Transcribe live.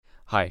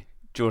Hi,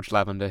 George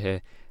Lavender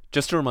here.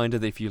 Just a reminder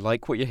that if you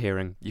like what you're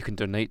hearing, you can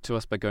donate to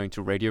us by going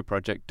to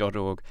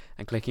radioproject.org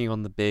and clicking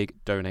on the big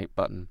donate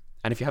button.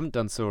 And if you haven't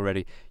done so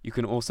already, you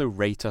can also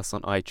rate us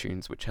on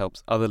iTunes, which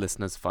helps other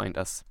listeners find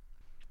us.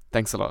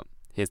 Thanks a lot.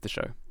 Here's the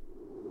show.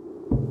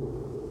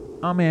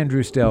 I'm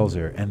Andrew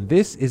Stelzer, and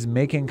this is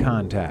Making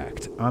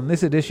Contact. On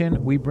this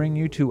edition, we bring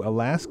you to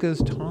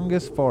Alaska's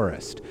Tongass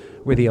Forest,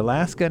 where the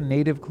Alaska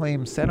Native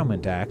Claims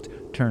Settlement Act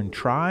turned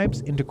tribes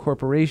into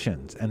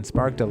corporations and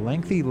sparked a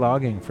lengthy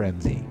logging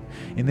frenzy.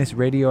 In this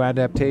radio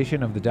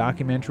adaptation of the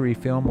documentary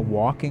film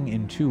Walking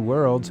in Two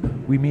Worlds,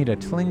 we meet a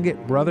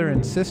Tlingit brother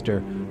and sister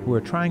who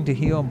are trying to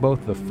heal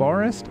both the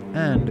forest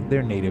and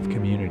their native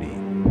community.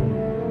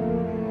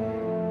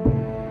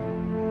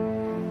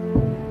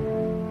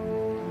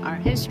 Our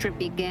history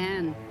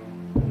began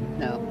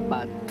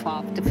about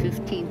 12 to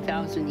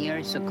 15,000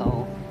 years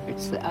ago.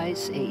 It's the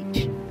Ice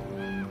Age.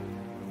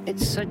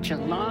 It's such a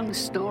long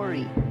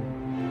story.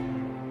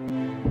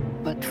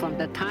 But from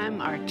the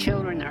time our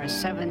children are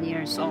 7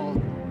 years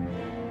old,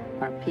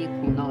 our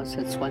people knows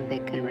it's when they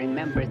can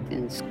remember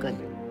things good.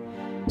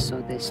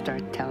 So they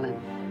start telling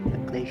the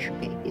Glacier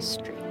Bay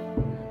history.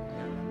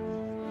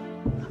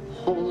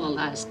 Whole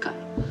Alaska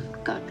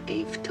God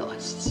gave to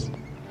us.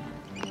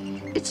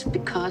 It's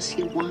because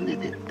he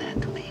wanted it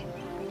that way.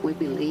 We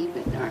believe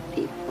it. Our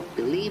people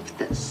believe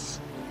this.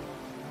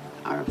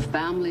 Our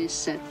families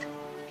said,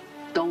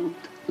 don't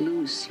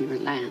lose your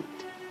land.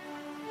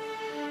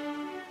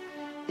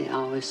 They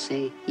always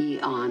say,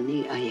 "I'a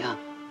ni'aya."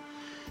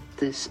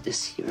 This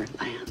is your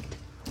land.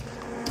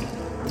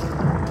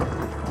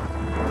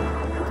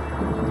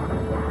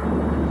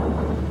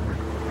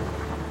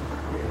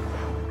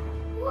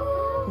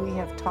 We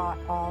have taught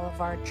all of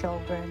our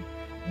children,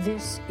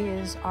 this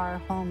is our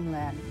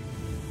homeland.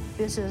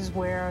 This is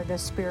where the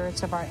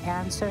spirits of our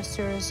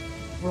ancestors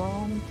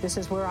roam. This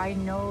is where I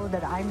know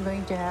that I'm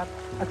going to have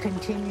a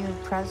continued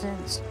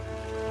presence.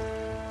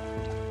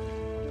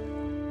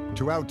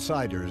 To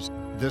outsiders,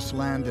 this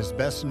land is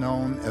best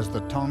known as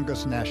the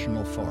Tongass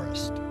National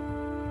Forest.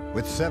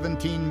 With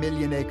 17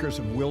 million acres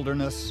of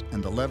wilderness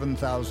and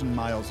 11,000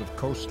 miles of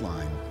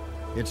coastline,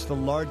 it's the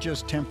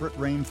largest temperate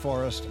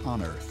rainforest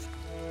on Earth.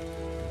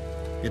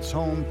 It's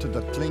home to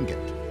the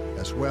Tlingit,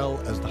 as well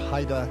as the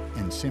Haida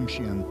and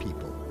Tsimshian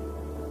people.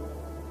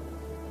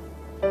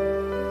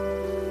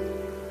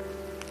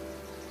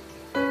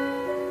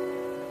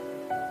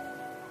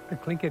 The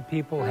Tlingit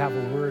people have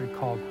a word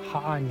called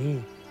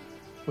ha'ani,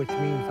 which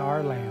means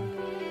our land.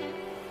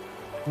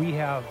 We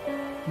have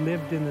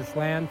lived in this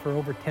land for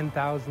over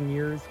 10,000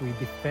 years. We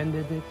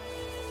defended it.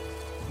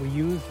 We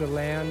use the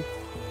land.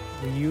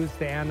 We use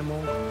the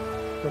animals,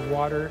 the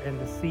water, and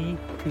the sea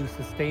to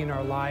sustain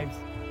our lives.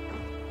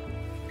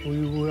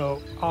 We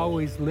will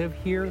always live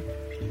here.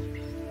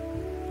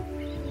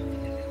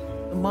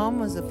 Mom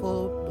was a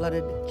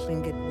full-blooded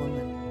Tlingit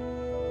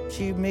woman.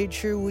 She made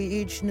sure we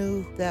each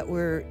knew that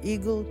we're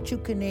Eagle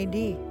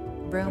Chukanedi,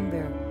 brown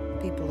bear,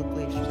 people of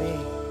Glacier Bay.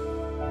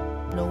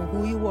 Know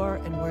who you are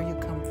and where you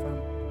come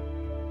from.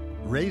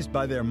 Raised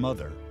by their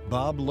mother,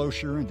 Bob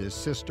Loescher and his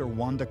sister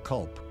Wanda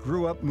Culp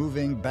grew up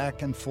moving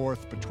back and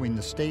forth between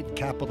the state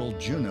capital,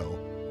 Juneau,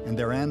 and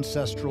their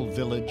ancestral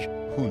village,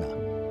 Hoonah.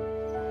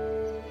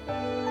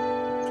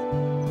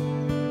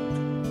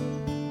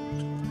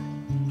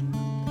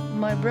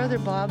 My brother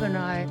Bob and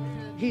I,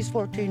 he's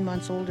 14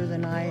 months older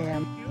than I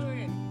am.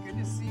 Good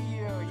to see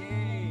you,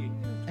 yay!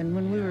 And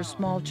when we were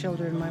small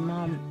children, my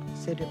mom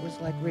said it was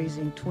like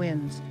raising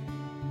twins.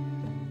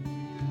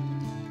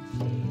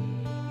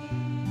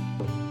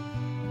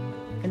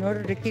 In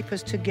order to keep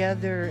us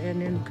together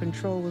and in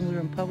control when we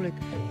were in public,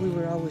 we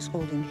were always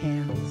holding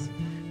hands.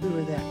 We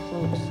were that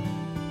close.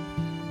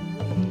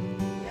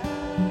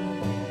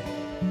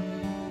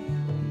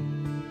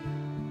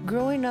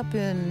 Growing up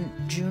in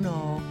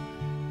Juneau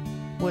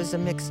was a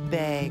mixed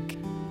bag.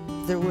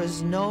 There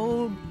was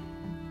no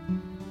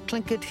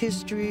Tlingit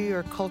history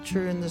or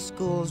culture in the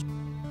schools.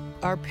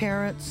 Our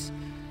parents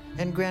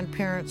and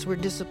grandparents were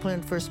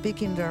disciplined for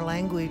speaking their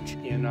language.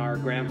 And our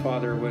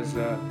grandfather was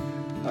a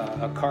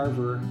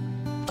carver.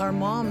 Our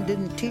mom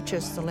didn't teach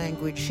us the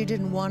language. She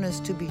didn't want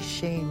us to be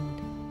shamed.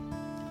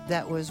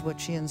 That was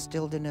what she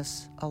instilled in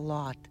us a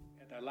lot.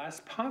 At the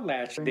last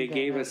potlatch, they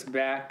gave us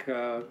back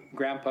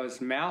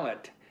Grandpa's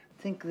mallet.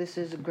 I think this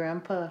is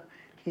Grandpa.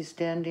 He's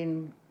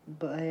standing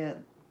by a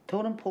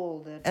totem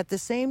pole. At the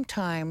same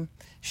time,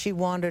 she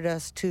wanted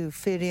us to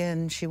fit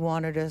in. She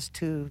wanted us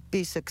to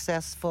be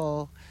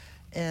successful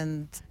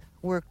and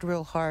worked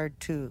real hard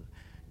to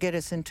get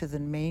us into the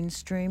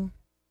mainstream.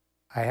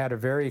 I had a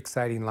very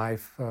exciting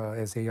life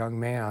as a young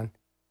man.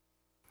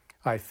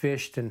 I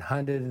fished and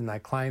hunted, and I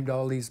climbed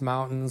all these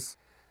mountains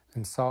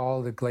and saw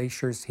all the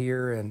glaciers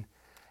here, and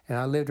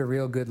I lived a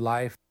real good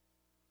life.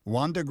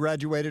 Wanda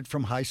graduated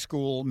from high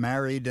school,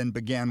 married, and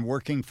began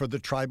working for the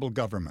tribal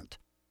government.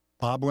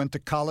 Bob went to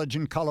college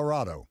in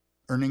Colorado,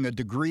 earning a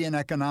degree in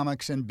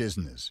economics and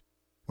business.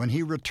 When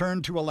he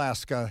returned to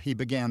Alaska, he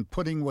began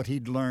putting what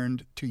he'd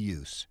learned to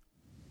use.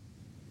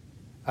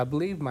 I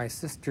believe my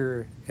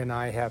sister and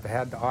I have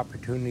had the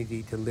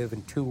opportunity to live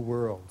in two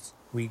worlds.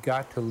 We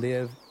got to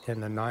live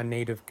in a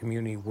non-native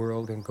community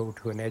world and go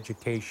to an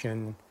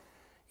education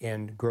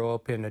and grow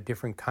up in a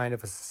different kind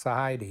of a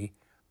society,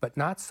 but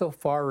not so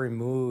far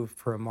removed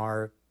from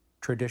our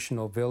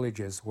traditional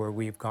villages where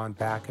we've gone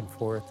back and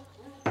forth,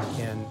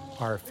 and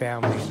our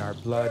family and our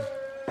blood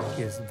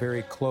is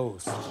very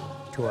close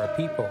to our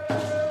people.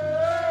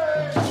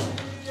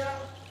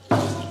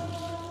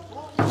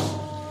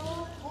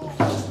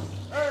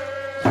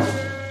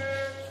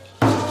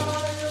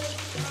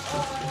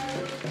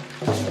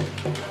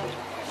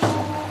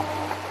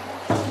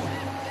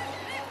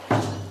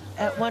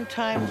 At one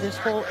time, this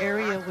whole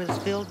area was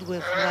filled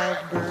with wild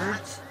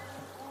birds,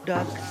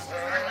 ducks,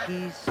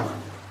 geese,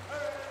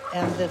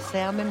 and the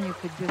salmon. You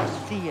could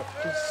just see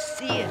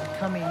it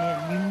coming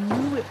in. You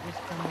knew it was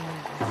coming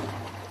in.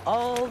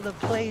 All the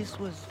place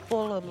was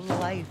full of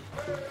life.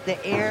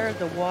 The air,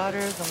 the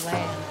water, the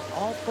land,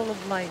 all full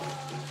of life.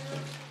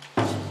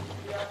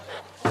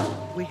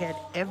 We had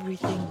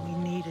everything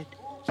we needed.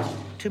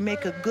 To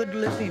make a good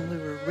living, we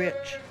were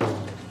rich.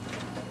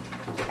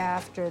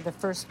 After the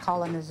first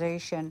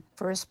colonization,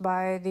 first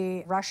by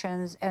the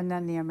Russians and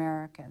then the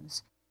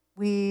Americans,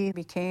 we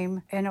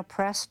became an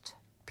oppressed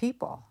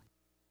people.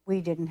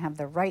 We didn't have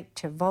the right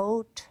to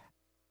vote.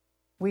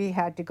 We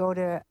had to go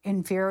to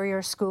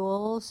inferior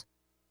schools.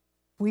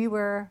 We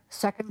were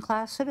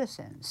second-class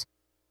citizens.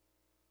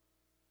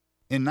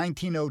 In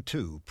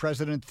 1902,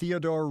 President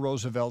Theodore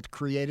Roosevelt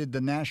created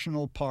the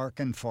National Park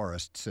and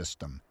Forest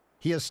System.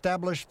 He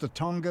established the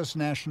Tongass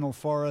National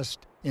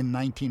Forest in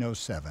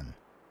 1907.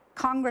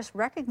 Congress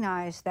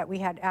recognized that we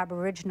had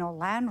Aboriginal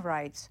land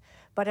rights,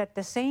 but at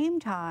the same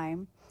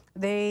time,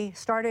 they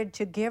started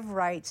to give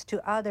rights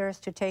to others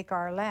to take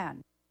our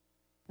land.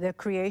 The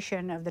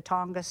creation of the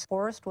Tongass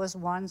Forest was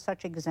one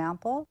such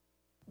example.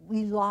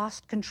 We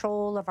lost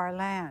control of our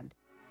land.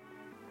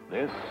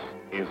 This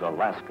is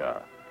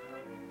Alaska.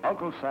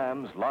 Uncle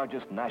Sam's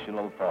largest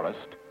national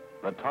forest,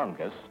 the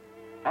Tongass,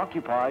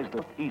 occupies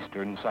the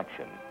eastern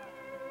section.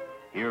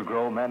 Here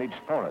grow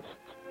managed forests,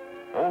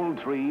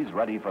 old trees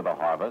ready for the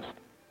harvest,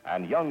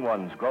 and young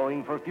ones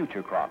growing for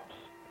future crops.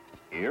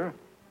 Here,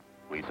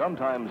 we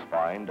sometimes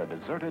find a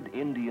deserted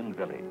Indian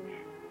village,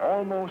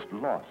 almost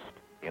lost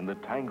in the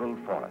tangled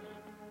forest.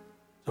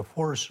 The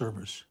Forest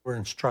Service were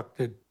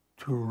instructed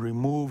to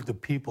remove the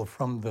people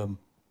from the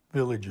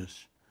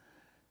villages.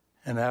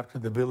 And after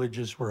the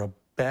villages were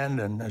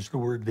abandoned, as the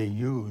word they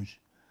use,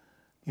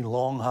 the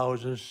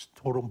longhouses,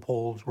 totem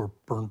poles were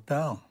burnt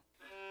down.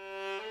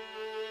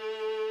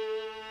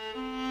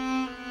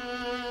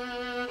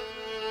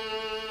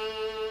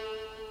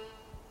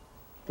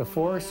 The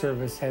Forest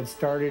Service had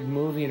started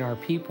moving our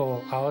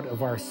people out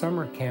of our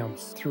summer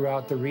camps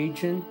throughout the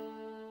region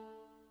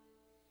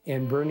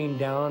and burning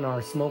down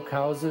our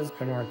smokehouses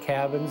and our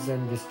cabins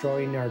and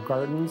destroying our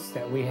gardens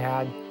that we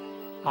had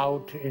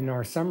out in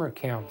our summer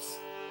camps,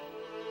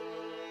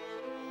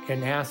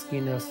 and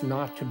asking us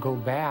not to go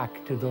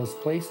back to those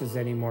places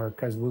anymore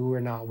because we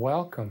were not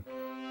welcome.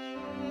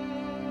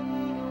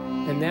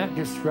 And that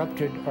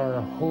disrupted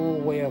our whole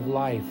way of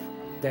life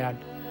that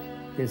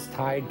is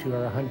tied to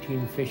our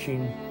hunting,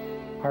 fishing,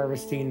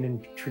 harvesting,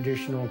 and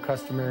traditional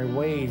customary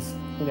ways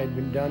that had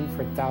been done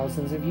for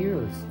thousands of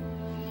years.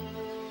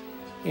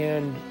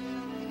 And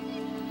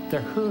the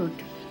hurt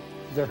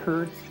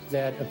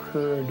that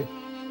occurred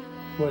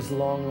was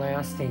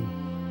long-lasting.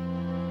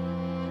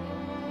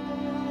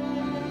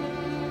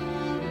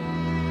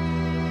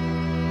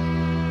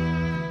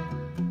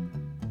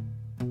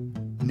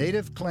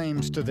 Native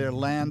claims to their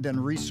land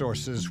and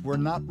resources were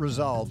not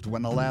resolved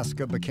when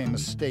Alaska became a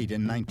state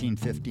in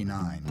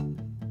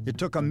 1959. It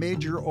took a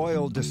major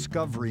oil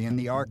discovery in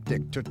the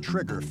Arctic to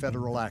trigger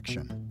federal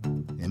action.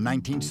 In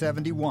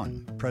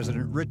 1971,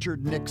 President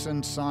Richard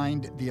Nixon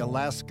signed the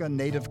Alaska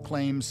Native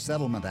Claims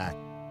Settlement Act,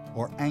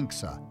 or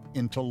ANCSA,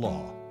 into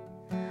law.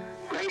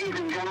 Ladies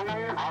and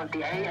gentlemen of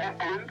the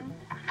AFM,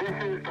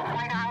 this is the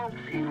White House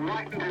in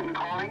Washington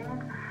calling.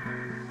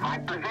 I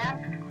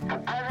present the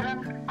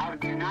President of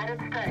the United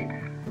States.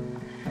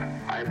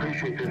 I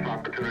appreciate this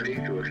opportunity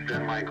to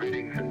extend my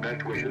greetings and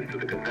best wishes to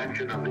the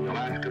convention of the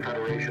Alaska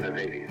Federation of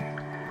Natives.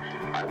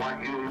 I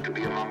want you to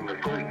be among the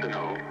first to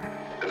know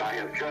that I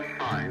have just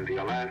signed the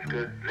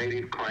Alaska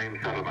Native Claims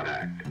Settlement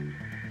Act.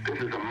 This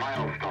is a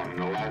milestone in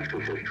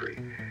Alaska's history,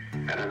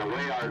 and in the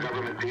way our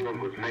government deals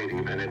with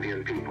Native and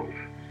Indian peoples.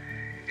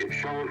 It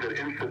shows that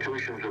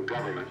institutions of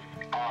government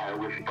are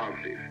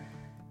responsive.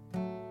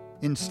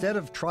 Instead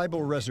of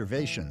tribal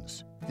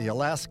reservations, the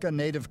Alaska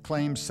Native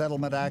Claims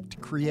Settlement Act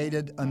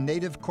created a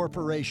native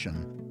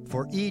corporation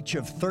for each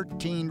of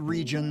 13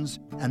 regions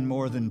and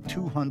more than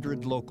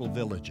 200 local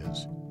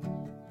villages.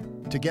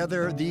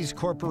 Together, these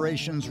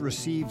corporations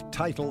received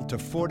title to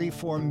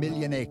 44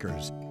 million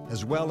acres,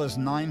 as well as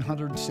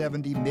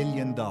 $970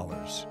 million.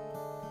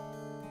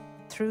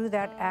 Through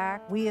that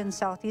act, we in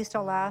Southeast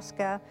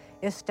Alaska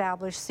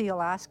established the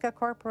Alaska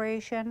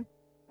Corporation.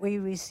 We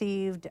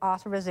received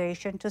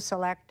authorization to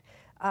select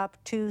up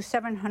to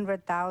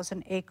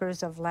 700,000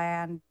 acres of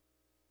land.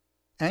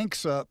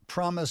 ANCSA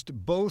promised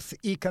both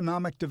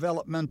economic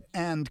development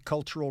and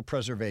cultural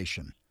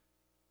preservation.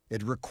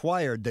 It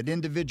required that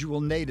individual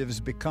natives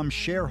become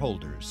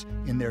shareholders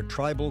in their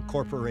tribal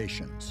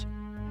corporations.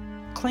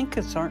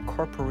 Tlinkits aren't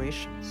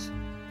corporations.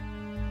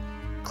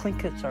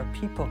 Tlinkits are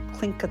people.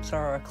 Tlinkits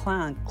are a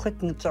clan.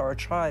 Tlinkits are a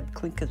tribe.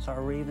 Tlinkits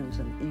are ravens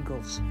and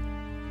eagles.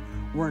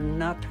 We're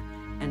not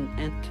an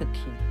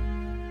entity.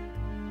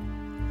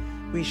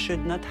 We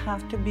should not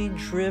have to be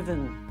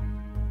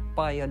driven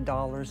by a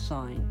dollar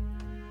sign.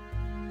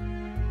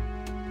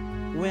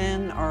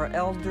 When our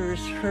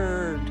elders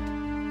heard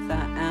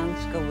that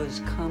Anska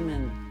was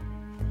coming,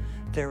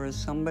 there was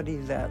somebody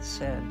that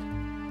said,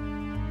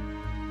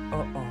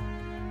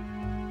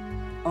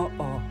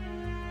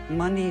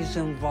 money's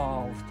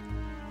involved.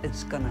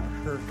 It's gonna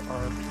hurt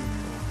our people.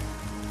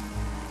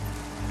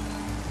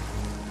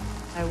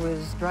 I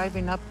was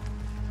driving up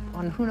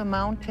on Hoona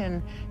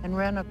Mountain and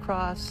ran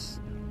across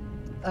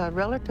a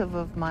relative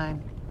of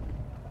mine.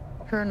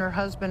 Her and her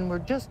husband were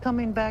just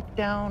coming back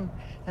down,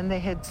 and they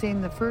had seen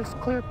the first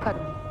clear cut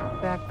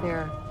back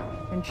there.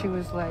 And she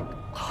was like,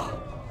 oh.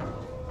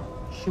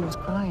 She was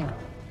crying.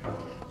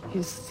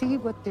 You see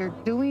what they're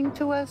doing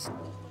to us?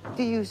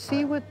 Do you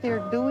see what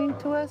they're doing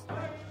to us?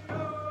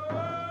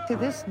 To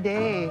this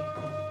day,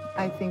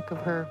 I think of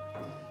her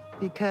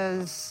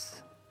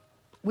because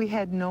we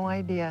had no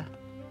idea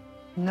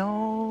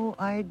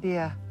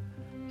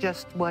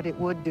just what it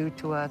would do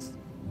to us.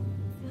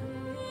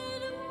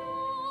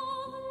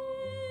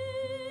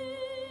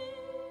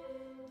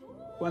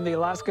 When the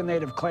Alaska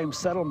Native Claims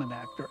Settlement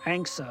Act, or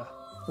ANCSA,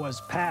 was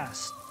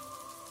passed,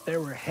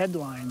 there were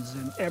headlines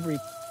in every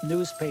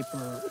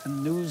newspaper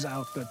and news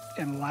outlet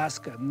in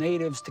Alaska: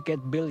 natives to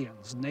get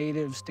billions,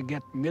 natives to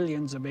get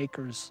millions of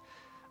acres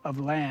of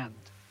land.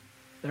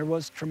 There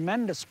was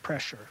tremendous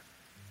pressure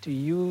to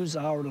use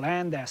our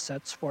land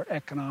assets for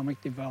economic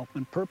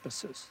development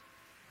purposes.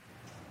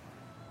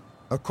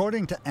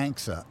 According to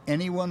ANCSA,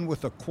 anyone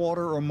with a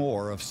quarter or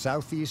more of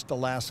Southeast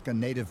Alaska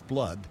Native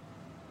blood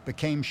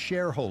became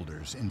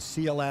shareholders in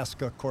Sea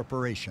Alaska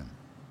Corporation.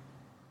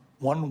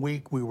 1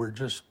 week we were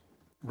just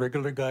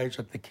regular guys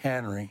at the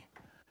cannery,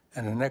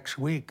 and the next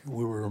week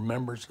we were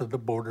members of the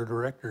board of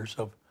directors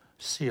of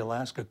Sea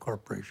Alaska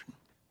Corporation.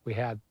 We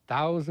had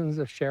thousands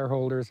of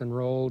shareholders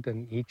enrolled,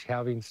 and each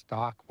having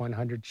stock,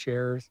 100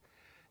 shares,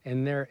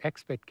 and their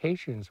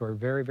expectations were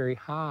very, very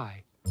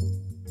high.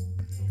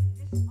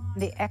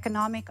 The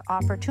economic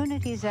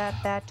opportunities at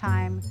that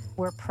time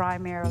were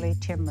primarily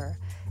timber.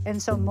 And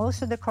so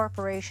most of the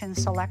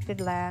corporations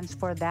selected lands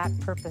for that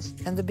purpose.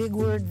 And the big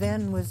word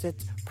then was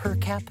it's per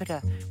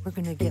capita. We're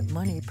going to get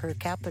money per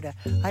capita.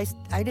 I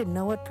didn't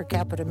know what per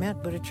capita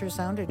meant, but it sure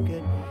sounded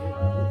good.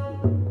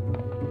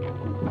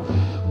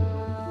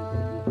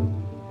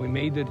 We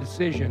made the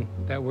decision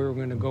that we were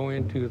going to go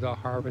into the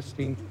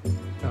harvesting,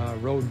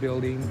 road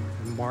building,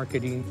 and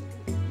marketing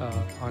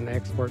on an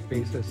export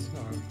basis,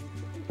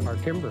 our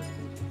timber.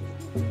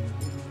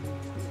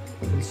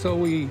 And so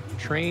we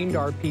trained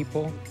our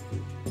people.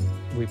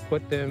 We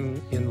put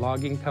them in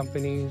logging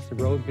companies,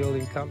 road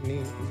building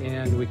companies,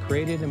 and we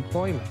created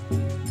employment.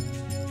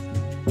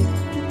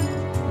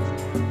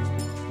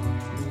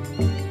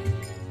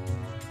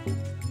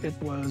 It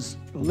was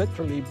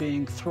literally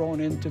being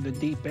thrown into the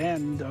deep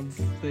end of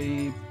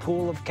the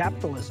pool of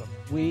capitalism.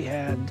 We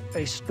had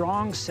a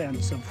strong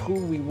sense of who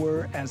we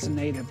were as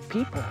Native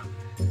people.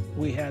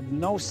 We had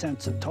no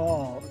sense at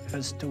all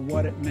as to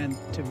what it meant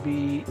to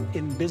be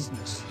in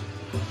business,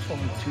 or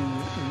to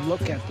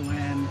look at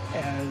land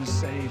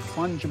as a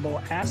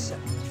fungible asset.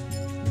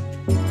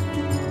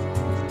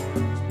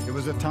 It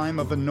was a time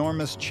of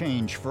enormous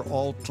change for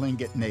all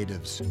Tlingit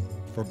natives.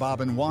 For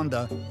Bob and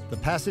Wanda, the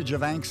passage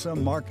of ANCSA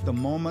marked the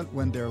moment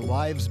when their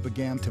lives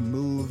began to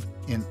move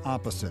in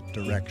opposite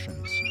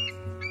directions.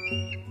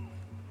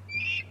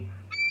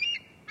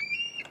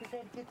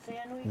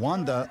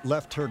 Wanda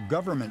left her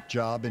government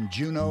job in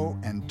Juneau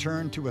and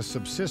turned to a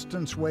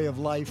subsistence way of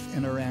life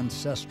in her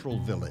ancestral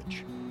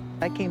village.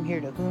 I came here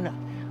to Hoona.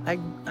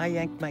 I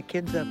yanked my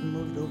kids up and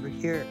moved over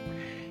here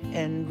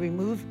and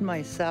removed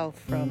myself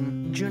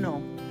from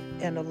Juneau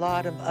and a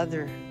lot of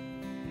other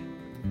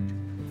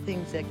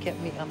things that kept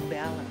me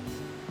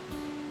unbalanced.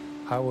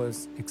 I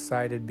was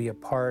excited to be a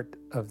part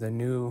of the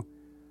new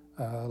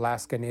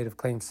Alaska Native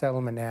Claims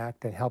Settlement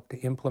Act and help to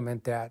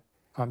implement that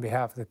on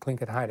behalf of the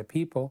Tlingit Haida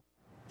people.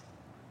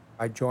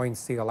 I joined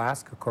Sea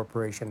Alaska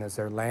Corporation as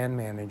their land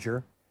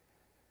manager.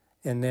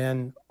 And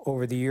then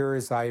over the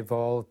years, I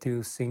evolved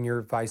to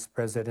senior vice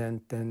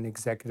president and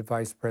executive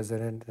vice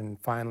president, and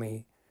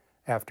finally,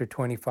 after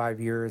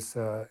 25 years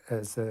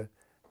as the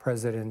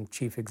president and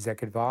chief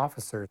executive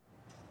officer.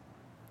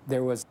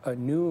 There was a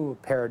new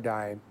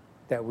paradigm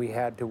that we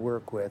had to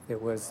work with.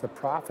 It was the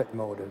profit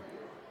motive.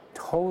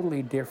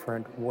 Totally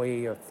different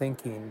way of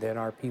thinking than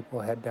our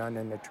people had done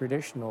in the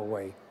traditional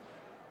way.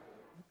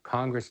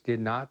 Congress did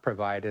not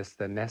provide us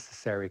the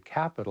necessary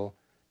capital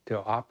to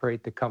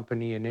operate the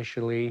company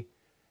initially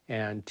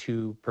and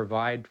to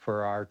provide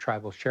for our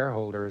tribal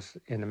shareholders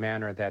in the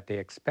manner that they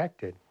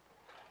expected.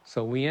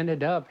 So we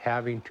ended up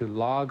having to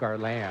log our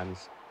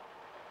lands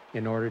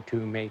in order to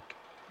make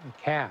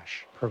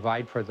cash,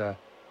 provide for the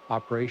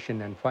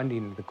operation and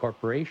funding of the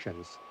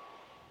corporations.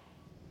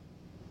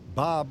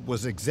 Bob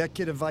was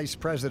executive vice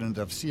president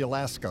of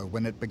Sealaska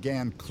when it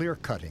began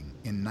clear-cutting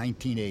in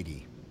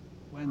 1980.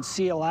 When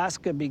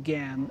Sealaska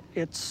began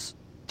its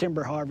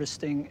timber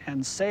harvesting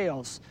and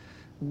sales,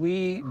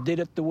 we did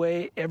it the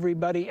way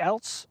everybody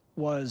else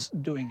was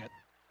doing it.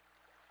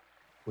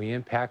 We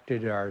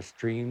impacted our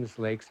streams,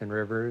 lakes, and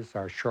rivers,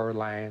 our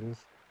shorelines,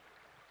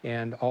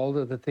 and all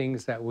of the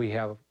things that we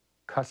have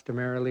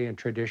customarily and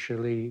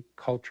traditionally,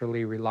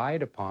 culturally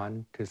relied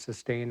upon to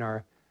sustain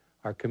our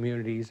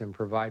communities and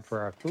provide for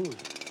our food.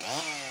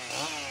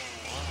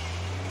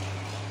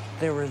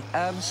 There were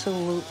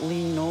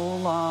absolutely no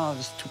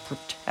laws to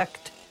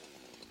protect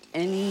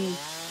any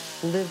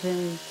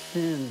living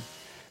thing.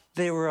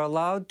 They were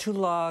allowed to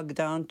log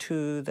down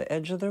to the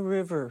edge of the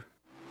river.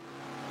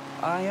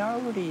 I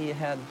already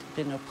had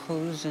been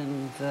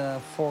opposing the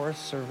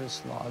Forest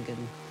Service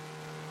logging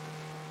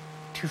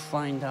to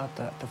find out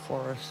that the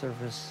Forest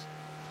Service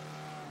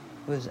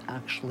was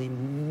actually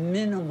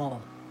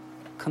minimal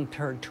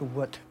compared to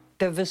what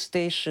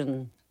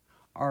devastation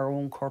our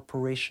own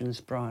corporations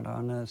brought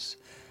on us.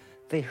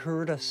 They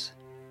hurt us.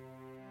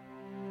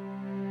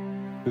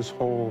 This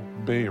whole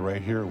bay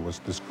right here was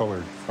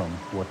discolored from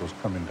what was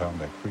coming down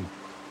that creek.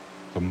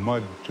 The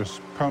mud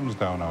just comes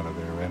down out of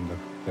there, and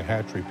the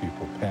hatchery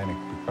people panic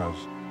because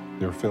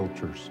there are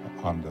filters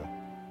on the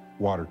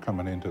water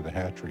coming into the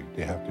hatchery.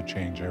 They have to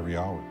change every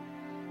hour,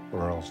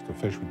 or else the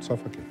fish would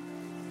suffocate.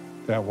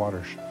 That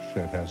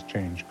watershed has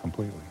changed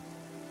completely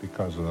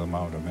because of the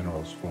amount of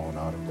minerals flowing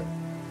out of there.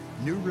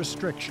 New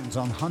restrictions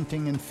on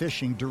hunting and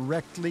fishing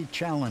directly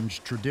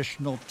challenged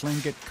traditional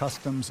Tlingit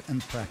customs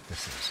and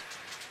practices.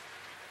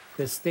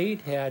 The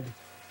state had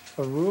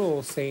a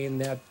rule saying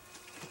that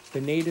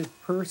the native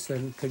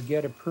person could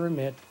get a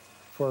permit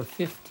for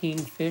 15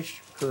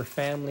 fish per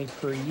family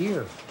per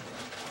year.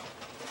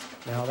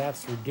 Now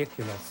that's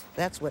ridiculous.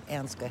 That's what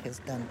ANSCA has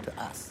done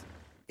to us.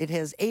 It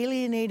has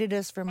alienated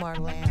us from our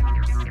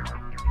lands.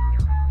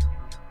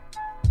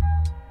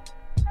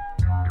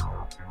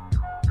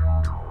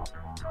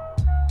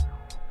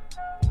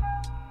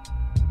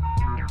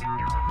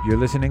 You're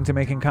listening to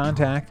Making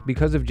Contact.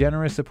 Because of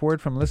generous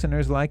support from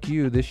listeners like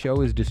you, this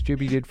show is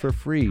distributed for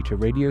free to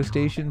radio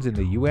stations in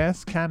the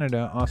US,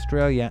 Canada,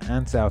 Australia,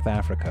 and South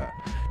Africa.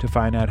 To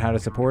find out how to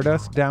support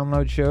us,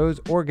 download shows,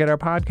 or get our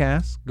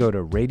podcasts, go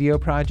to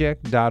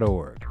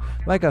radioproject.org.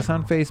 Like us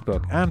on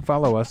Facebook and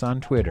follow us on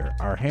Twitter.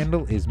 Our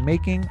handle is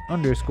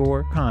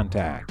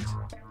making_contact.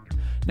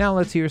 Now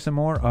let's hear some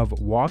more of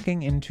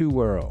Walking in Two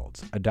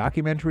Worlds, a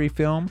documentary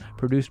film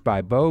produced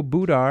by Bo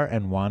Budar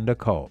and Wanda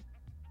Colt.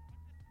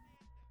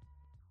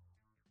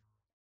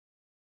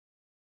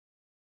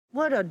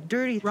 What a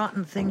dirty,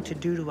 rotten thing to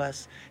do to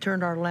us,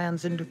 turn our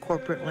lands into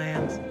corporate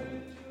lands.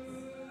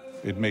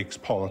 It makes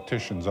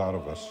politicians out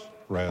of us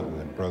rather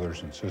than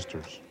brothers and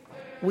sisters.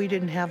 We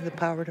didn't have the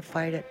power to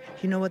fight it.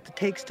 You know what it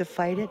takes to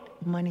fight it?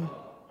 Money.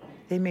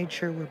 They made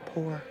sure we're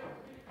poor,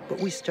 but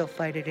we still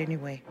fight it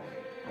anyway.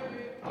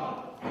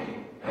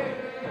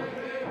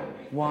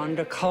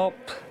 Wanda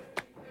Culp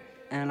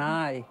and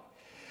I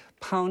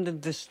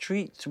pounded the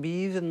streets. We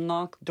even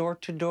knocked door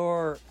to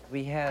door.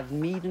 We had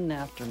meeting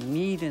after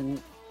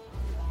meeting.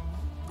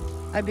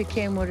 I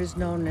became what is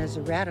known as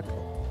a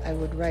radical. I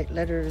would write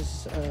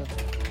letters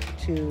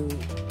to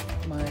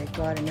my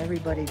God and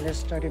everybody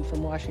list, starting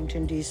from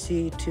Washington,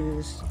 D.C. to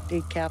the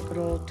state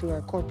capitol, to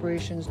our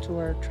corporations, to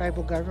our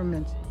tribal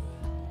governments,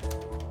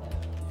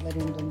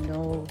 letting them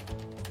know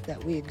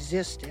that we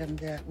exist and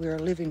that we're a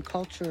living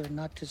culture and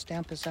not to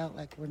stamp us out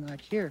like we're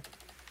not here.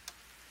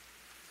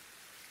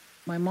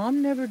 My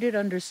mom never did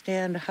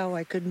understand how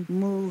I could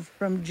move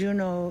from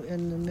Juneau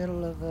in the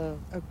middle of a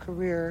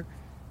career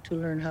to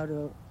learn how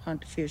to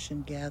hunt, fish,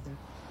 and gather.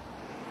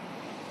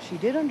 She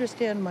did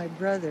understand my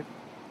brother,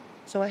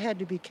 so I had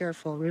to be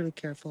careful, really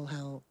careful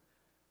how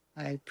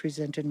I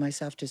presented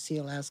myself to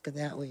Sealaska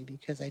that way,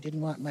 because I didn't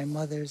want my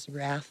mother's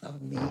wrath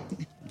on me.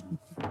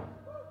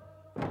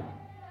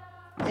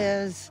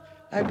 As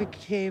I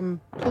became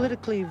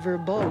politically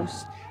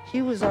verbose,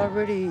 he was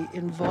already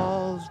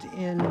involved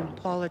in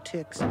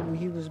politics, and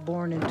he was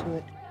born into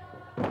it.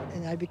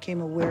 And I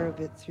became aware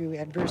of it through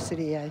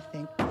adversity, I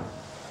think.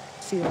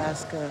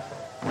 Sealaska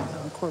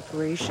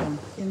Corporation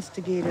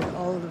instigated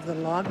all of the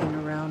logging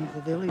around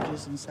the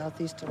villages in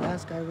southeast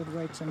Alaska. I would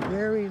write some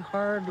very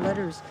hard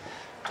letters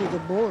to the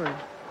board.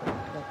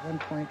 At one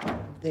point,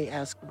 they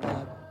asked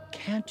Bob,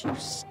 "Can't you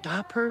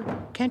stop her?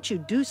 Can't you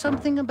do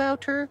something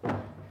about her?"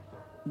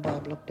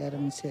 Bob looked at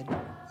him and said,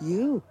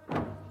 "You."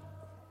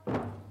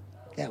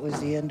 That was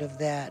the end of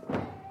that.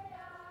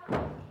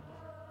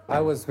 I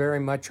was very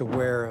much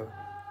aware of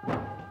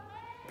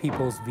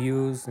people's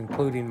views,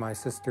 including my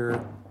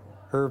sister,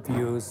 her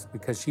views,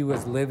 because she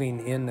was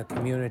living in the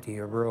community,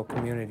 a rural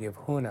community of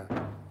Hoona.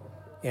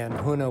 And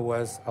Hoona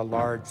was a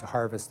large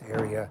harvest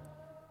area,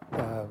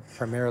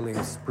 primarily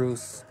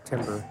spruce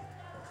timber.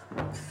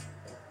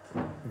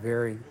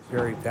 very,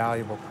 very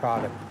valuable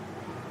product.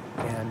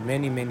 And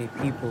many, many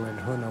people in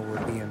Huna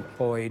would be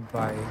employed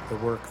by the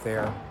work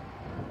there.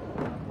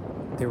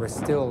 There was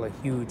still a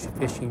huge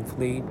fishing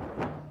fleet,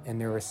 and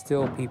there were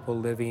still people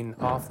living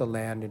off the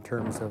land in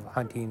terms of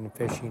hunting,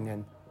 fishing,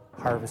 and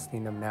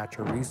harvesting of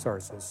natural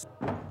resources.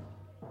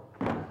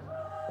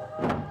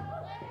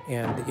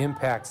 And the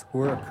impacts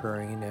were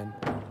occurring, and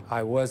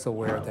I was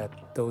aware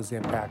that those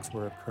impacts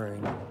were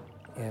occurring.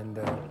 And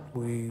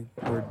we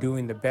were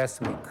doing the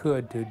best we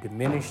could to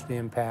diminish the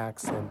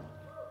impacts and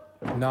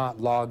not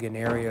log in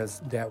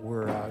areas that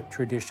were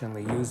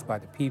traditionally used by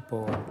the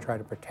people and try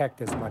to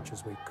protect as much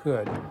as we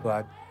could.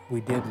 But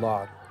we did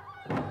log,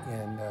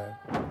 and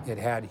it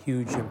had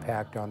huge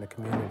impact on the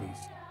communities.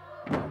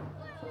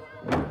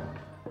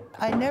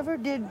 I never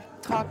did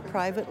talk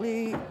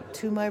privately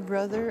to my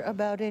brother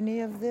about any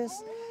of this.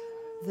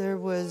 There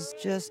was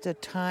just a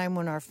time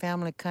when our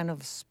family kind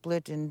of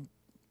split in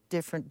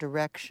different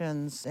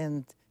directions,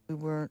 and we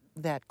weren't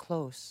that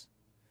close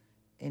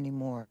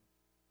anymore.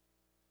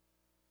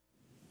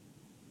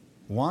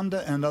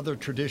 Wanda and other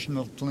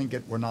traditional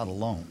Tlingit were not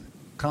alone.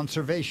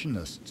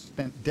 Conservationists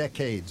spent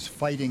decades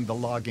fighting the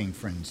logging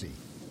frenzy.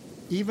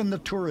 Even the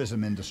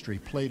tourism industry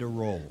played a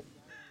role.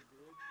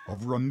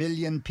 Over 1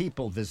 million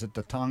people visit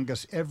the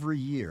Tongass every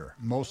year,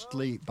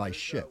 mostly by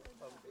ship.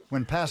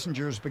 When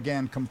passengers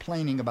began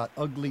complaining about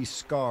ugly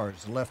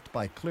scars left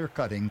by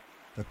clear-cutting,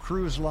 the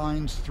cruise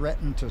lines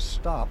threatened to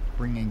stop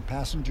bringing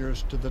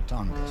passengers to the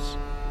Tongass.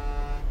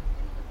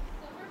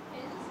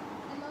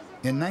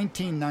 In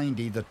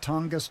 1990, the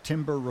Tongass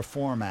Timber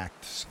Reform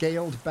Act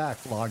scaled back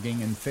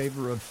logging in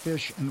favor of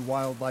fish and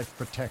wildlife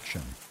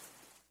protection.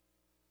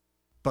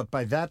 But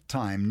by that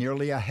time,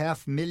 nearly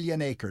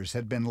 500,000 acres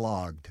had been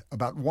logged,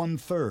 about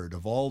 1/3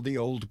 of all the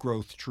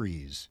old-growth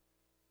trees.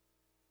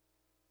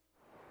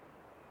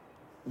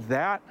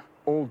 That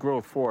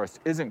old-growth forest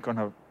isn't going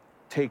to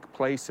take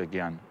place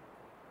again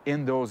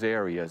in those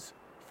areas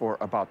for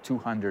about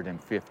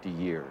 250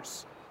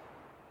 years.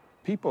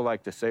 People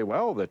like to say,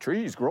 well, the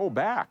trees grow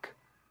back.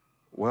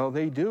 Well,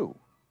 they do,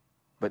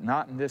 but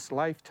not in this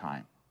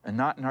lifetime, and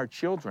not in our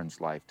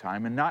children's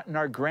lifetime, and not in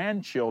our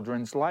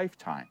grandchildren's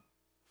lifetime.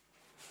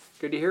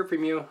 Good to hear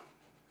from you.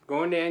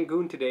 Going to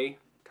Angoon today,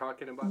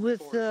 talking about...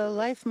 With the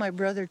life my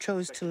brother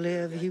chose to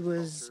live, he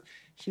was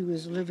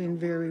living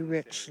very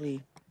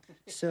richly.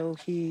 So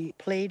he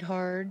played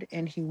hard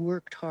and he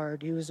worked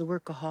hard. He was a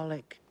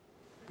workaholic.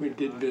 We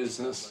did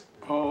business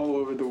all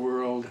over the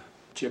world.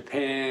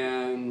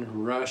 Japan,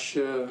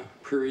 Russia,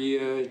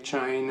 Korea,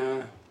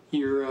 China,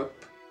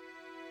 Europe.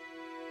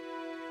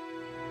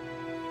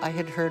 I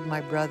had heard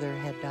my brother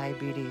had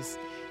diabetes,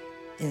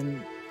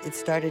 and it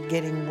started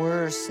getting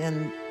worse,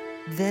 and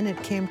then it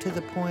came to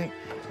the point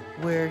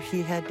where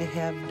he had to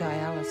have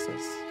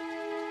dialysis.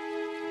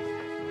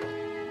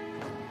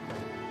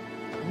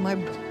 My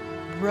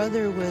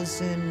brother was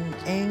in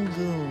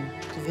Angoon,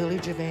 the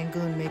village of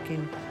Angoon,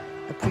 making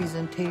a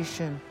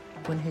presentation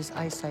when his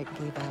eyesight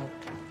gave out.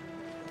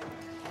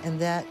 And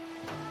that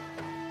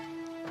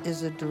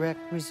is a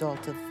direct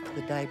result of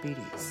the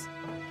diabetes.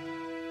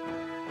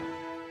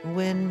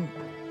 When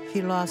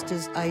he lost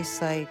his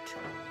eyesight,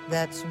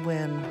 that's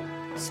when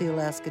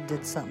Sealaska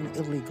did something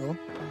illegal,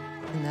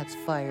 and that's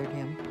fired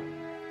him.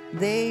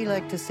 They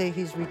like to say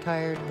he's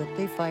retired, but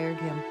they fired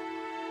him.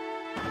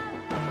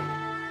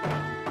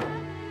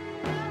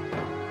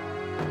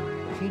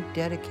 He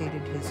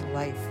dedicated his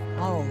life.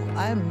 Oh,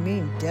 I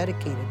mean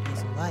dedicated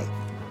his life.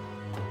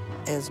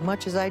 As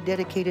much as I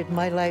dedicated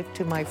my life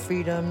to my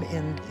freedom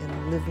and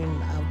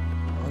living out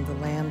on the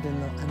land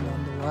and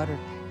on the water,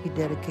 he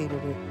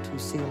dedicated it to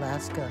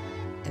Sealaska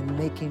and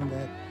making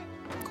the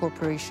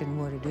corporation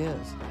what it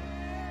is.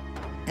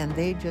 And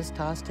they just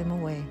tossed him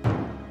away.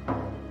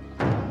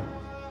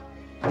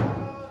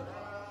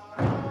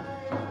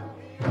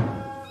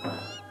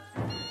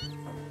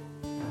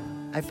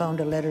 I found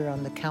a letter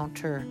on the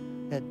counter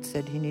that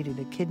said he needed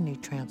a kidney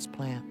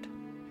transplant.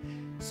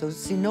 So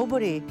see,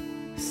 nobody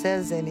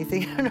says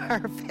anything in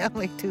our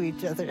family to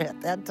each other at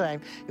that time.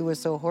 It was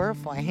so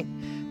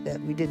horrifying that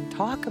we didn't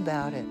talk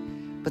about it.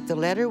 But the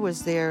letter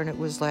was there, and it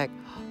was like,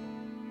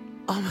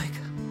 oh my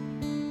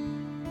God.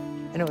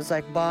 And it was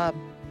like, Bob,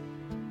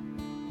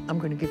 I'm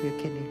going to give you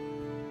a kidney.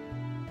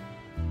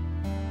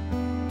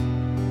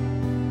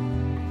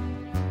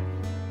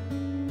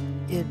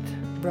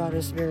 It brought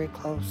us very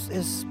close,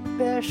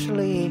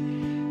 especially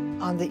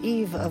on the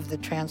eve of the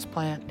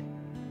transplant.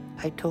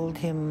 I told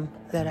him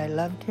that I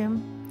loved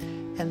him,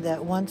 and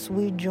that once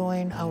we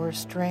join our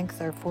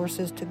strength, our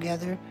forces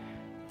together,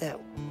 that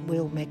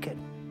we'll make it.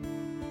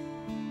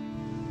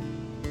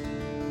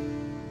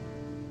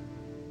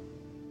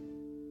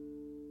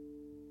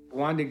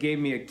 Wanda gave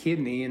me a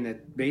kidney, and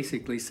it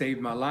basically saved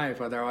my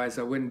life. Otherwise,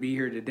 I wouldn't be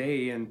here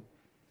today. And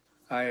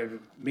I've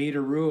made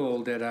a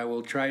rule that I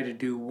will try to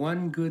do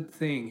one good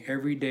thing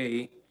every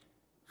day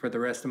for the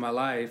rest of my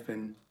life.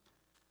 And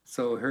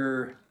so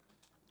her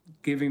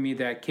giving me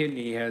that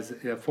kidney has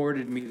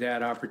afforded me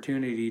that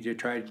opportunity to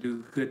try to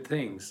do good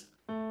things.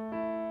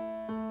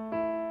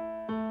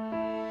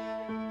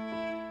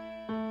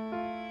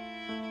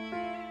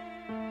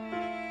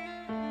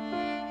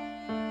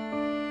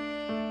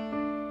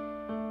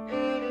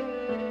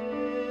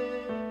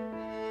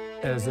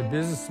 As a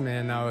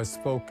businessman, I was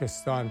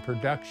focused on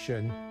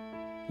production.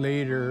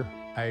 Later,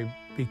 I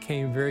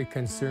became very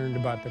concerned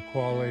about the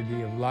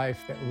quality of life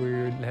that we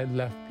had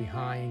left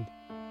behind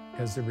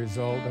as a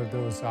result of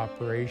those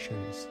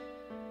operations.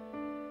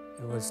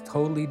 It was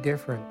totally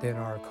different than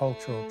our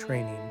cultural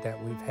training that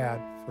we've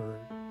had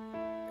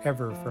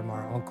forever from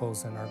our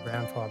uncles and our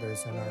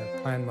grandfathers and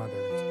our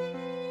grandmothers.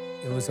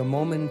 It was a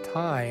moment in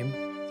time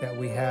that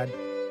we had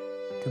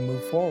to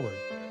move forward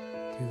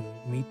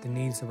to meet the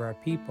needs of our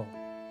people.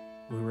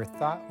 We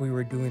thought we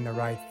were doing the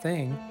right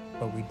thing,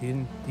 but we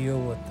didn't deal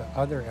with the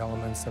other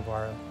elements of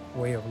our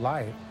way of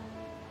life.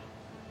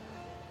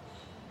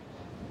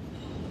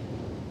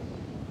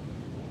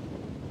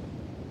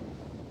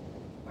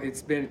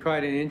 It's been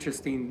quite an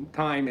interesting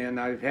time, and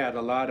I've had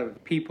a lot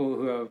of people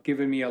who have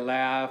given me a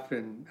laugh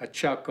and a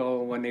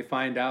chuckle when they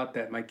find out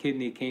that my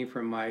kidney came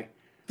from my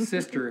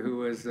sister, who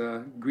was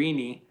a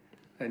greenie,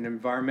 an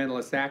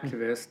environmentalist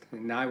activist,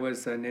 and I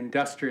was an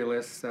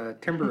industrialist,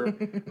 timber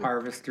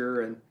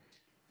harvester. And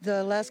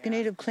the Alaska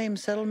Native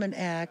Claims Settlement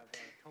Act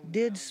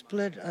did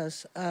split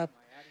us up,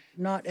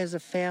 not as a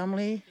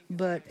family,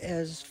 but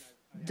as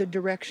the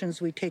directions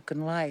we take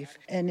in life.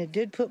 And it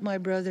did put my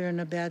brother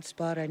in a bad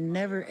spot. I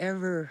never,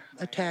 ever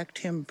attacked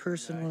him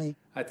personally.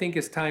 I think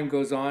as time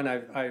goes on,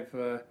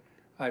 I've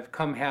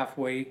come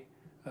halfway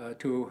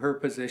to her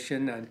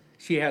position, and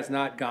she has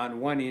not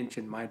gone 1 inch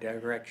in my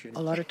direction.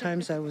 A lot of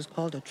times I was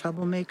called a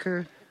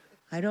troublemaker.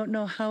 I don't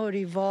know how it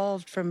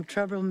evolved from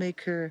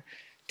troublemaker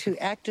to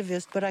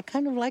activist, but I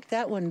kind of like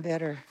that one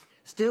better.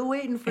 Still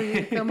waiting for you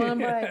to come on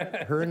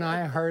by. Her and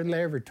I hardly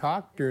ever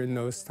talked during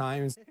those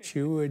times.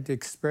 She would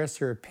express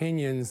her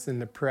opinions in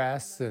the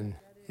press and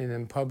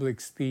in public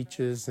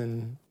speeches,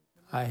 and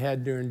I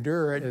had to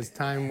endure it as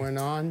time went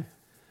on.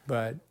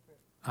 But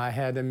I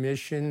had a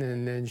mission,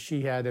 and then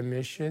she had a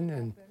mission,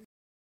 and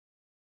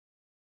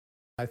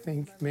I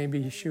think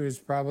maybe she was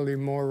probably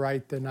more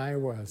right than I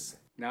was.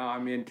 Now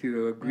I'm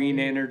into green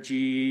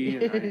energy,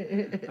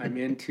 and I'm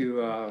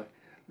into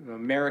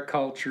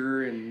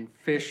mariculture and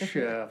fish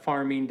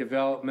farming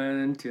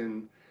development,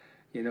 and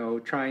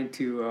trying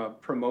to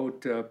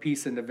promote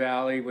peace in the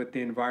valley with the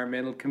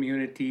environmental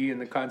community and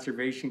the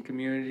conservation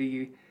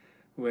community,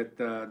 with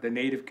the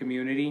native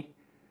community.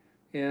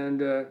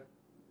 And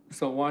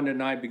so Wanda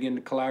and I began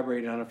to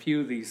collaborate on a few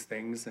of these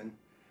things, and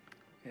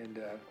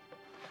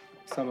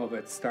some of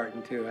it's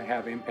starting to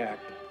have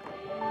impact.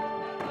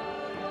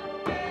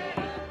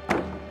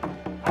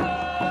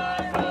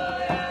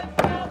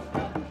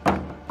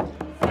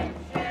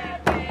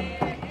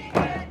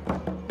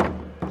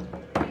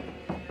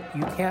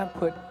 You can't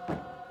put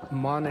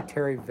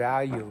monetary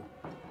value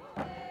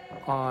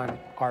on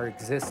our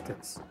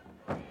existence.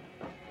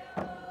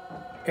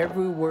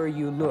 Everywhere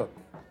you look,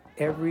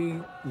 every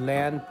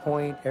land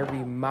point,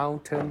 every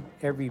mountain,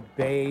 every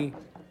bay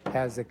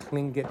has a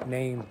Tlingit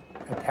name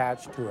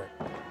attached to it.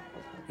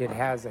 It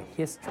has a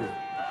history.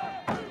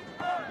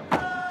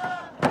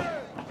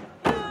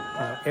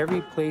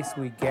 Every place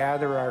we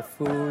gather our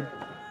food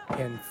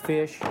and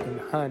fish and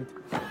hunt,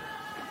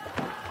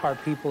 our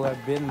people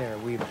have been there.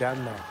 We've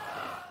done that.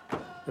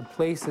 The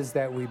places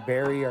that we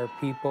bury our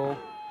people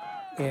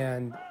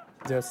and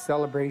the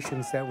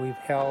celebrations that we've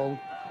held,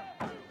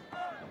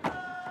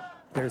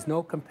 there's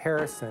no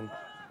comparison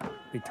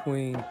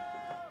between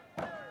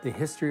the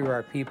history of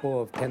our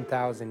people of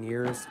 10,000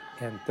 years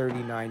and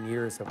 39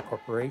 years of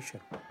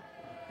corporation.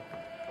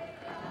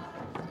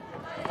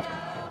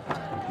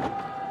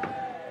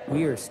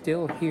 We are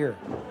still here.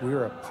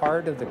 We're a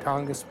part of the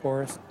Tongass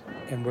forest,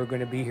 and we're going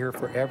to be here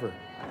forever.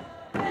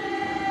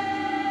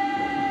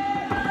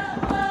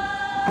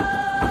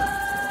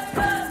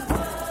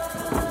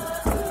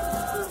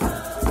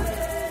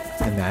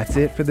 That's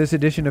it for this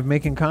edition of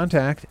Making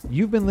Contact.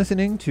 You've been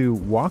listening to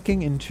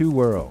Walking in Two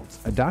Worlds,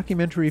 a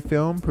documentary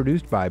film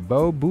produced by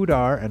Bo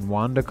Budar and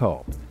Wanda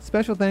Culp.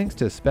 Special thanks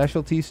to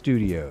Specialty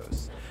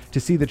Studios. To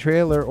see the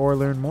trailer or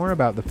learn more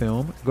about the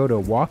film, go to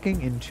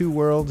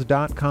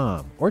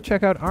walkingintwoworlds.com or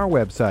check out our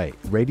website,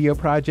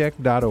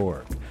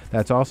 radioproject.org.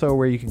 That's also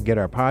where you can get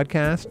our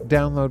podcast,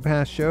 download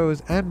past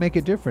shows, and make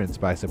a difference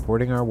by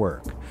supporting our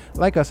work.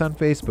 Like us on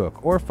Facebook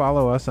or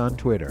follow us on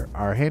Twitter.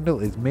 Our handle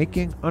is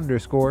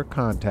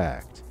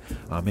making_contact.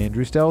 I'm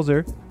Andrew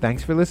Stelzer.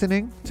 Thanks for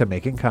listening to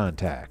Making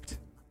Contact.